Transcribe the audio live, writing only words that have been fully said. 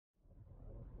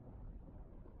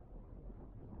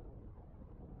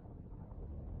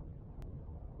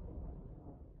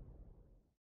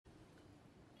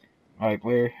Alright,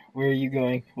 where are you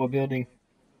going? What building?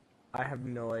 I have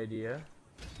no idea.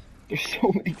 There's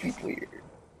so many people here.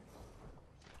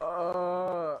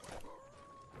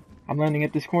 I'm landing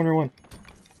at this corner one.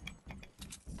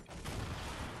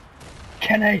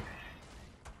 Can I?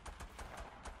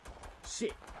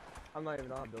 Shit! I'm not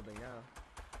even on a building now.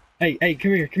 Hey,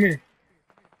 come here, come here.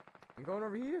 I'm going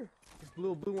over here. This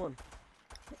blue one.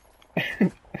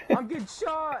 I'm getting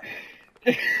shot!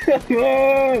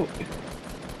 Whoa!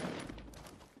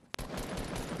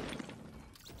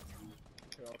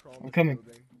 Here, I'll crawl in I'm this coming.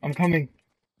 building. I'm coming.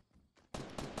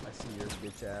 I see your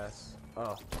bitch ass.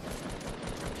 Oh.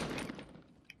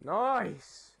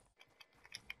 Nice!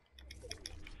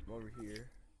 I'm over here.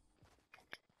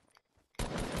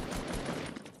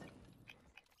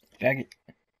 Bag it.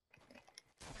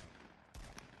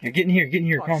 You're getting here, get in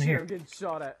here, Oh, crawl in shit, here. I'm getting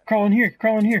shot at. Crawl in here,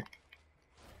 crawl in here.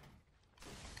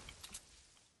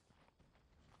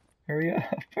 Hurry up,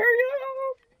 hurry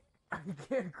I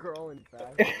can't crawl in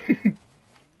fast.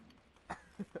 up!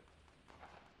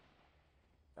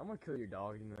 I'm gonna kill your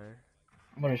dog in there.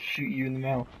 I'm gonna shoot you in the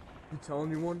mouth. You tell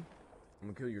anyone? I'm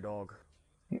gonna kill your dog.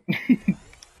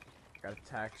 Got a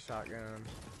tac shotgun.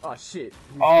 Oh shit.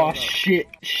 He's Oh shit,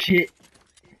 shit.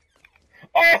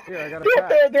 Oh! Here, I got a they're up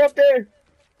there, they're up there!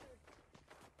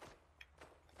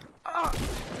 Ah!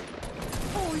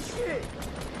 Holy shit!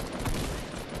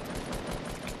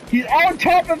 He's on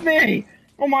top of me!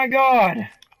 Oh my god!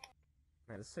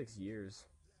 Man, this takes years.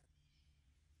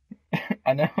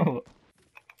 I know.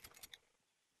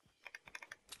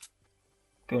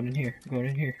 Going in here, going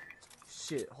in here.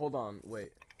 Shit, hold on,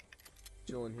 wait.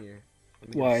 Chill in here. Let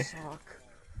me get Why? a sock.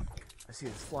 I see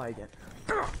this fly again.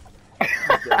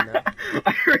 He's dead now.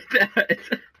 I heard that.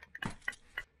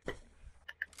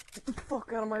 Get the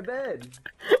fuck out of my bed!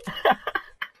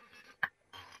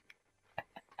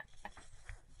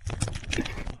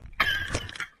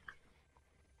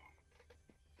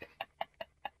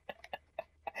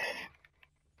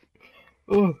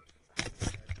 Oh.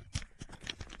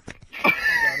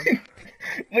 Got him.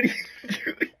 What are you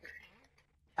doing?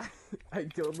 I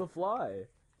killed the fly.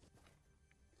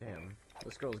 Damn,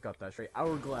 this girl's got that straight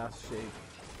hourglass shape.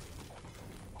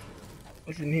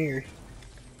 What's in here?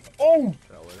 Oh!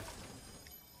 Feller.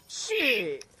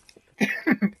 Shit! Oh, is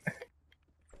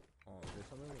there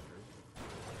something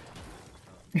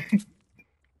in here?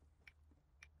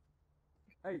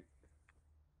 Hey!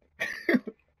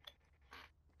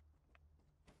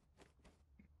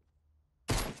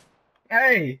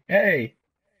 Hey! Hey!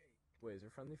 Wait, is there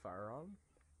friendly fire on?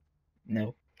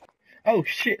 No. Oh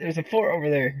shit, there's a fort over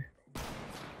there.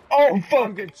 Oh I'm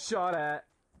fuck! getting shot at!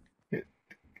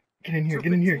 Get in here,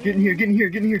 get in here, get in here, get in here,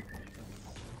 get in here!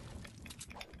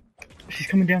 She's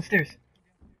coming downstairs.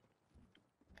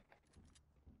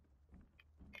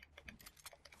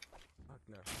 Fuck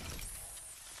no.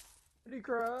 Where'd he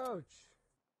crouch?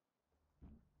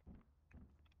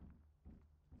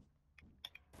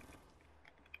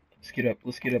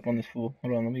 Let's get up on this fool.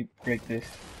 Hold on, let me break this.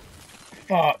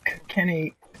 Fuck!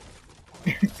 Kenny!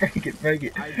 break it, break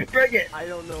it, break it! I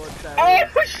don't know what that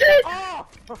is. Oh shit! Oh!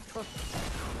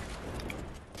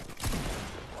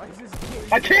 Why is this game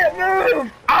I can't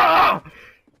move! Ah!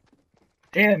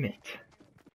 Damn it.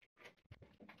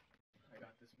 I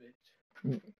got this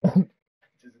bitch.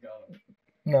 Just got him.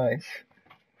 Nice.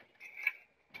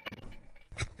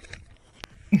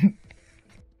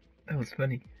 That was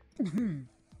funny.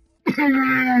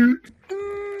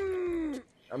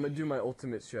 I'm gonna do my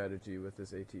ultimate strategy with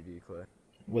this ATV, Clay.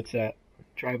 What's that?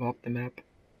 Drive off the map?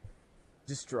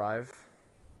 Just drive.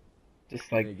 Just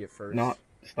And like, you get first. not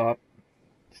stop.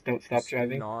 Just don't stop Just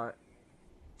driving? Not.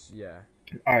 Yeah.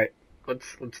 Alright,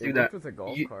 let's do It that. worked with a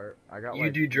golf cart. I got You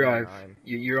like do drive. 9.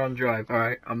 You're on drive.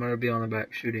 Alright, I'm gonna be on the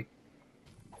back shooting.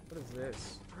 What is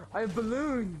this? I have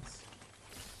balloons!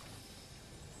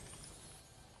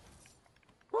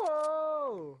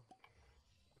 Whoa!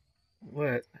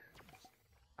 What?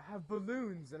 I have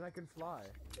balloons and I can fly.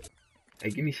 Hey,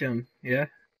 give me some. Yeah?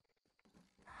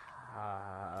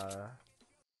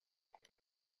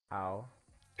 How?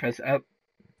 Press up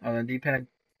on the D-pad.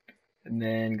 And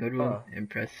then go to them Oh. and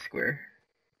press square.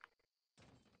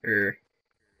 Or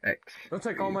X. Don't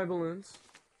take all my balloons.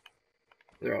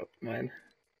 They're all mine.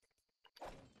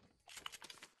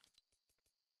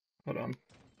 Hold on.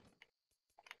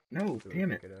 No, So we damn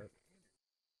pick it. up.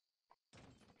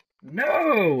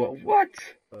 No! What?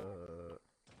 Uh,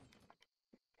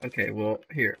 Okay, well,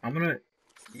 here. I'm gonna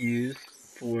use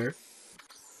 4.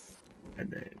 And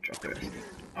then drop the rest.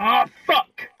 Ah,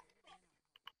 fuck!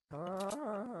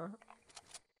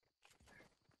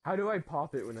 How do I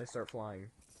pop it when I start flying?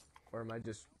 Or am I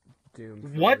just doomed.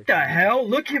 For What the everything. hell?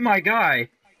 Look at my guy.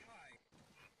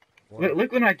 What?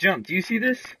 Look when I jump. Do you see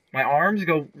this? My arms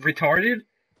go retarded.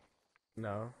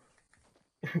 No.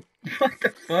 What the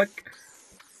fuck?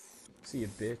 See you,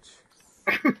 bitch.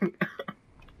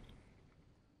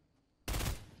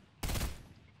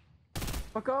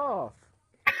 Fuck off.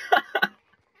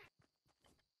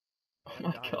 Oh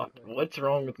my god, what's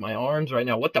wrong with my arms right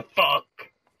now? What the fuck?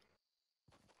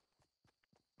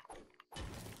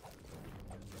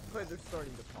 Wait, they're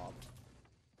starting to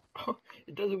pop.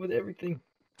 It does it with everything.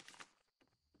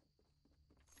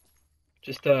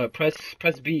 Just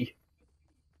press B.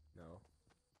 No.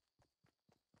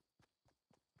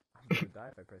 I'm gonna die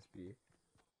if I press B.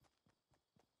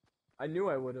 I knew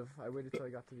I would have. I waited till I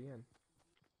got to the end.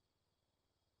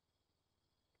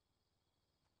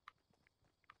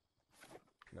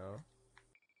 No.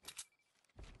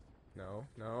 No.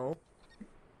 No.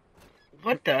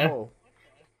 What the? Whoa.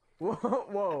 Whoa.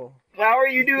 Whoa. How are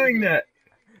you doing that?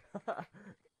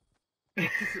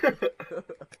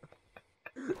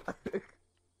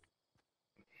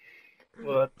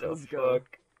 What the Let's fuck? go.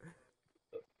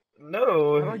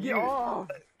 No. How do I get off?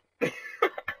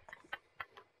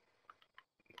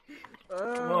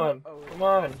 Come on. Oh, Come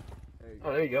on. there you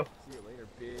Oh, there you go. See you later,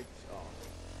 bitch. Oh.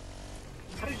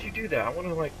 How did you do that? I want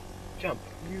to, like, jump.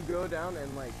 You go down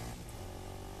and, like,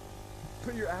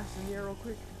 put your ass in the air real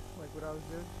quick, like what I was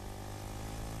doing.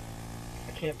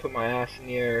 I can't put my ass in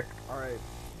the air. Alright.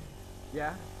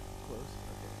 Yeah? Close.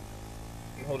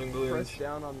 Okay. I'm holding balloons. Press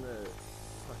down on the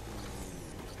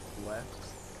fucking left.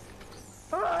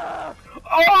 Ah!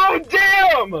 Oh,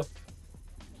 damn!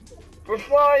 We're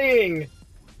flying!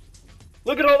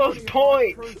 Look at all those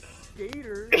points! Pro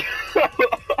skater.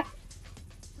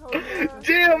 Oh, yeah.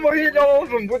 Damn, we're hitting all of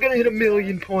them! We're gonna hit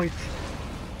 1,000,000 points!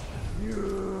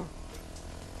 Yeah.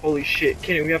 Holy shit,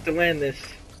 Kenny, we have to land this.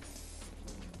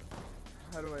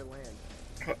 How do I land?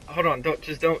 Hold on, don't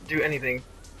do anything.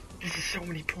 This is so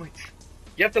many points.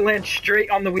 You have to land straight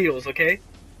on the wheels, okay?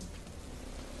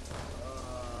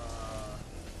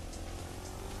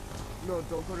 No,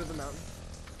 don't go to the mountain.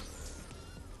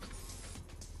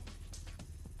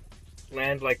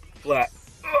 Land like flat.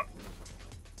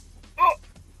 Oh!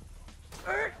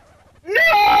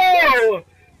 No!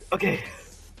 Okay.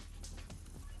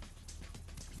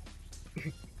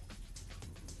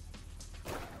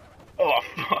 Oh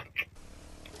fuck.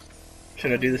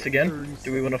 Should I do this again?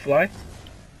 Do we want to fly?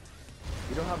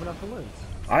 You don't have enough balloons.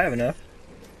 I have enough.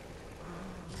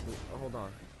 Oh, hold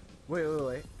on.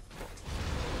 Wait.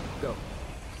 Go.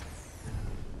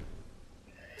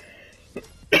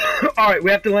 Alright,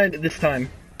 we have to land it this time.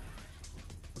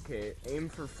 Okay, aim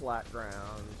for flat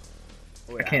ground.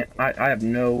 Oh, I can't. I have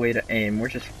no way to aim. We're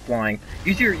just flying.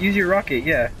 Use your rocket.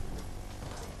 Yeah.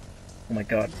 Oh my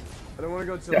god. I don't want to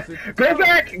go tilted. Go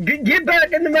back. Get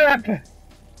back in the map.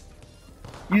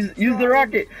 Use the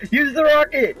rocket. Use the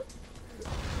rocket.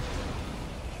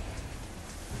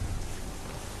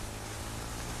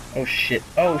 Oh shit.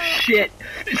 Oh shit.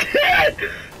 Shit.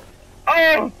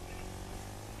 Oh.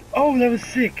 Oh, that was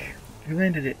sick. We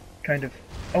landed it, kind of.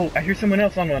 Oh, I hear someone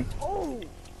else on one. Oh!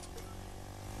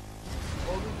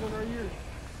 Oh, there's one right here.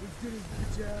 Let's get his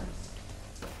bitch ass.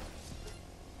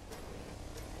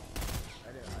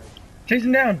 Chase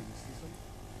him down. You see some?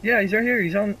 Yeah, he's right here.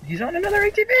 He's on another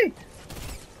ATV.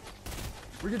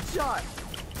 We're getting shot.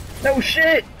 No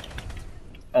shit.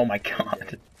 Oh my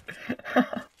god.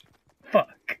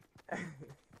 Fuck.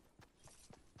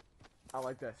 I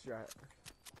like that shot.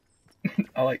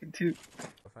 I like it too.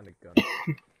 I'll find a gun.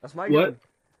 That's my What? gun.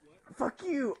 Fuck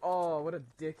you! Oh, what a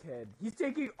dickhead. He's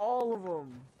taking all of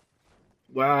them.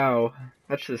 Wow,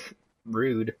 that's just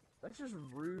rude. That's just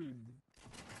rude.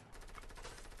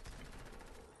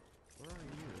 Where are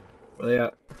you? Where they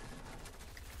at?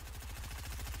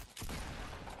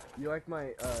 You like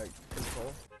my,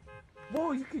 control?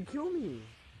 Whoa, you can kill me!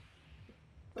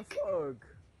 The fuck?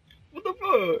 What the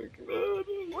fuck?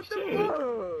 What the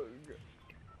fuck?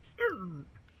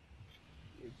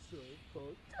 It's so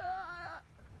fucked.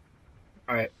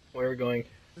 Alright, where are we going?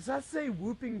 Does that say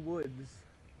Whooping Woods?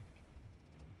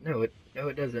 No, it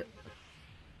doesn't.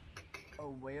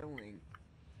 Oh, whaling.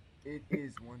 It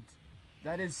is one.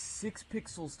 That is 6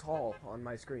 pixels tall on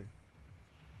my screen.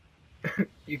 You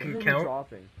It's can really count.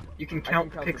 dropping. You can I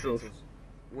count the pixels.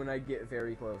 when I get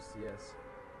very close. Yes.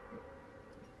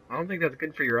 I don't think that's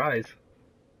good for your eyes.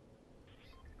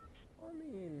 I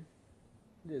mean,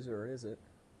 it is or is it?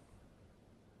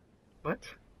 What?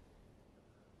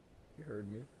 You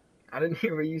heard me. I didn't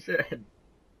hear what you said.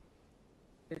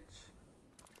 Bitch.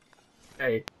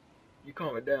 Hey, you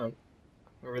calm it down.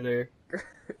 Over there.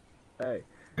 Hey,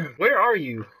 Where are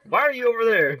you? Why are you over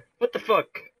there? What the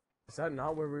fuck? Is that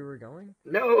not where we were going?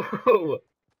 No!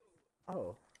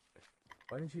 Oh.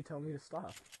 Why didn't you tell me to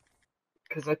stop?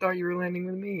 Because I thought you were landing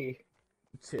with me.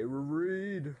 Tara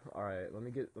Reid. Alright, let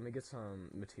me get some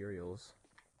materials.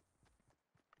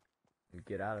 And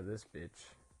get out of this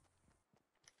bitch.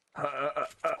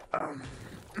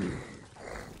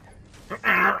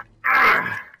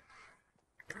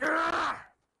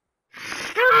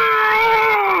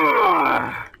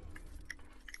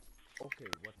 Okay,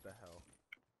 what the hell?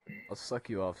 I'll suck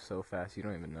you off so fast you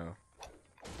don't even know.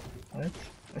 What?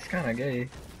 That's kind of gay.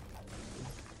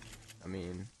 I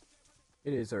mean,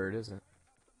 it is or it isn't.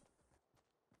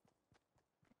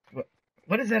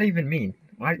 What does that even mean?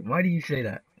 Why do you say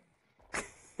that?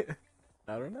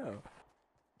 I don't know.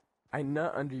 I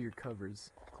nut under your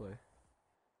covers, Clay.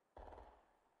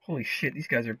 Holy shit, these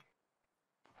guys are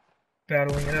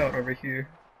battling it out over here.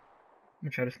 I'm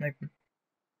gonna try to snipe them.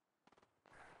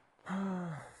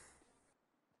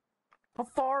 How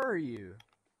far are you?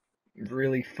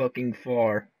 Really fucking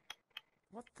far.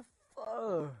 What the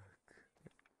fuck?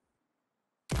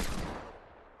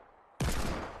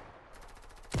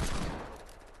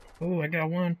 Oh, I got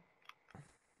one.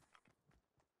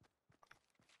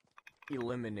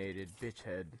 Eliminated, bitch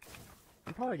head.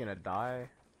 I'm probably gonna die.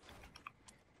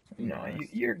 No,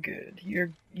 Honest. you're good.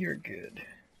 You're good.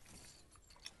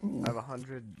 Ooh. I have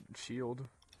 100 shield.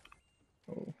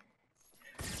 Oh.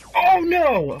 Oh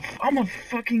no! I'm a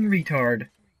fucking retard.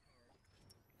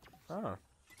 Oh.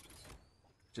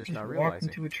 Just Just not walked realizing.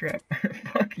 into a trap.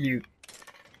 Fuck you.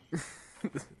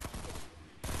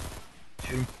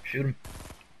 Shoot him. Shoot him.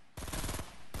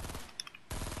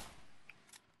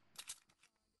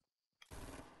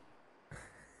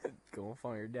 Go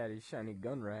find your daddy's shiny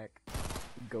gun rack.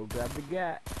 Go grab the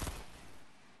gat.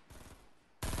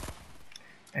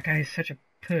 That guy is such a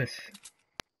puss.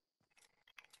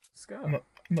 Let's go. I'm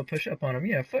gonna push up on him.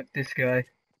 Yeah, fuck this guy.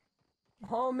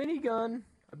 Oh, minigun.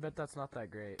 I bet that's not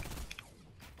that great.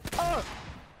 Oh!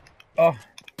 Oh.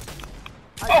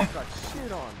 I just got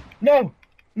shit on. No!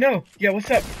 No! Yeah, what's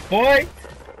up, boy?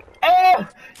 Oh!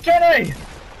 Jenny!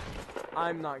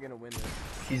 I'm not gonna win this.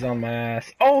 He's on my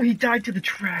ass. Oh, he died to the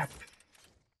trap!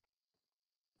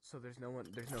 So there's no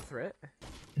threat?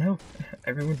 No,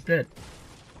 everyone's dead.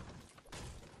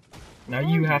 Now Where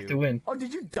you are have you? to win. Oh,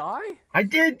 did you die? I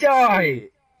did die!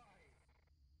 Shit.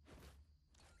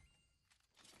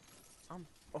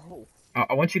 Oh.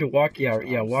 I want you to walk, yeah,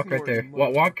 I'm walk right there.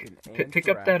 snorting Walk, motherfucking pick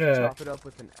up that, anthrax. Chop it up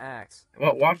with an axe.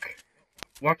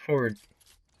 walk forward.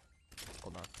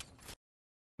 Hold on.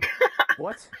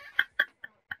 What?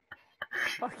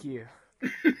 Fuck you.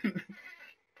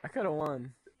 I could've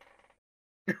won.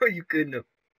 No, you couldn't have.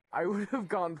 I would have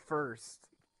gone first.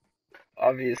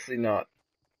 Obviously not.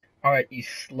 Alright, you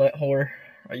slut whore.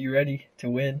 Are you ready to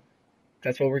win?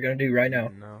 That's what we're gonna do right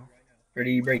now. No.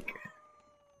 Ready, break.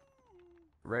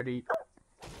 Ready.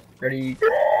 Ready.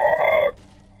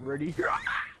 Ready.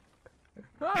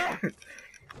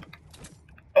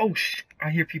 Oh, I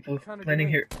hear people landing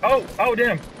here. Oh,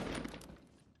 damn.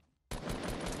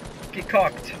 Get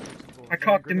cocked. I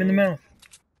cocked him in the mouth.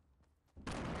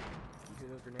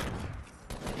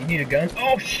 You need a gun?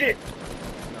 Oh, shit.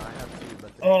 No, I have two,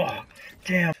 but Oh,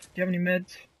 damn. Do you have any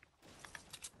meds?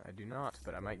 I do not,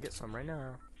 but I might get some right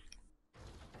now.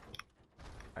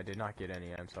 I did not get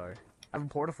any, I'm sorry. I have a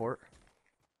portafort.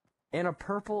 And a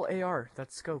purple AR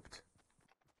that's scoped.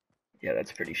 Yeah,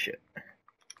 that's pretty shit.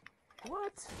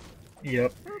 What?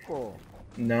 Yep. Purple.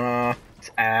 Nah, it's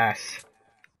ass.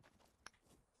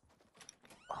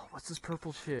 Oh, what's this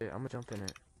purple shit? I'm gonna jump in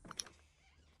it.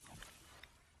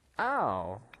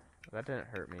 Ow! That didn't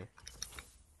hurt me.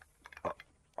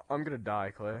 I'm gonna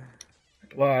die, Clay.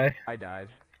 Why? I died.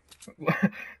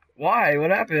 Why?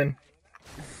 What happened?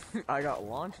 I got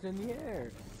launched in the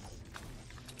air.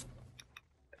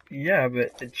 Yeah,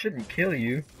 but it shouldn't kill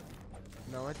you.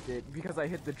 No, it did, because I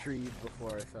hit the trees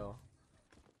before I fell.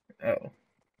 Oh.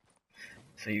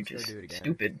 So you're Let's go just do it again.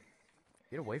 stupid.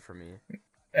 Get away from me.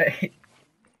 Hey.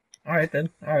 Alright then,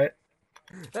 alright.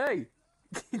 Hey!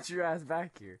 Get your ass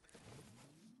back here.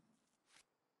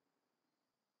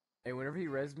 Hey, whenever he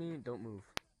res me, don't move.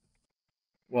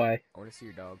 Why? I wanna see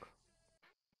your dog.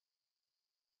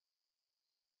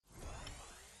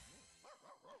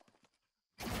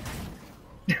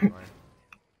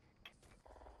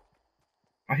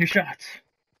 I hear shots.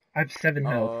 I have 7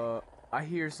 health. I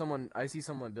see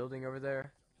someone building over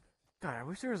there. God, I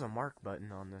wish there was a mark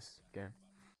button on this game.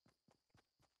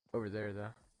 Over there,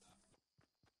 though.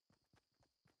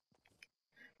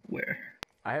 Where?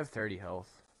 I have 30 health.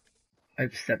 I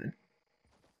have 7.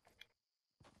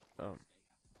 Oh.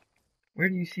 Where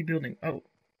do you see building? Oh,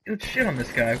 let's shit on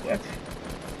this guy. What?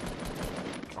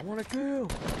 I want to kill.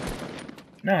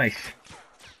 Nice.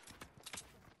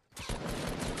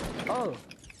 Oh.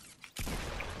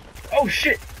 Oh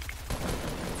shit!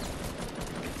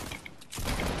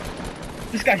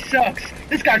 This guy sucks!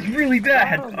 This guy's really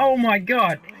bad! Oh my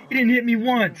god! He didn't hit me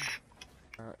once!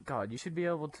 God, you should be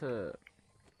able to,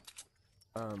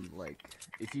 like,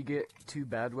 if you get two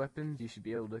bad weapons, you should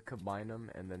be able to combine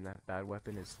them, and then that bad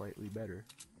weapon is slightly better.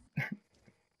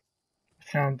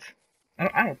 Sounds...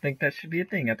 I don't think that should be a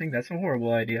thing. I think that's a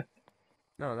horrible idea.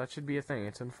 No, that should be a thing.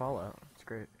 It's in Fallout. It's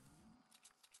great.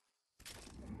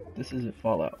 This isn't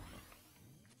Fallout.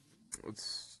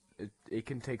 It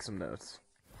can take some notes.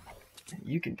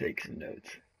 You can take some notes.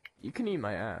 You can eat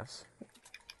my ass.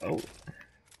 Oh.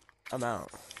 I'm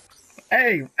out.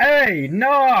 Hey! Hey!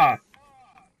 Nah!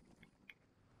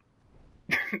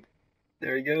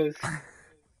 There he goes.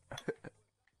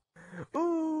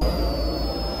 Ooh!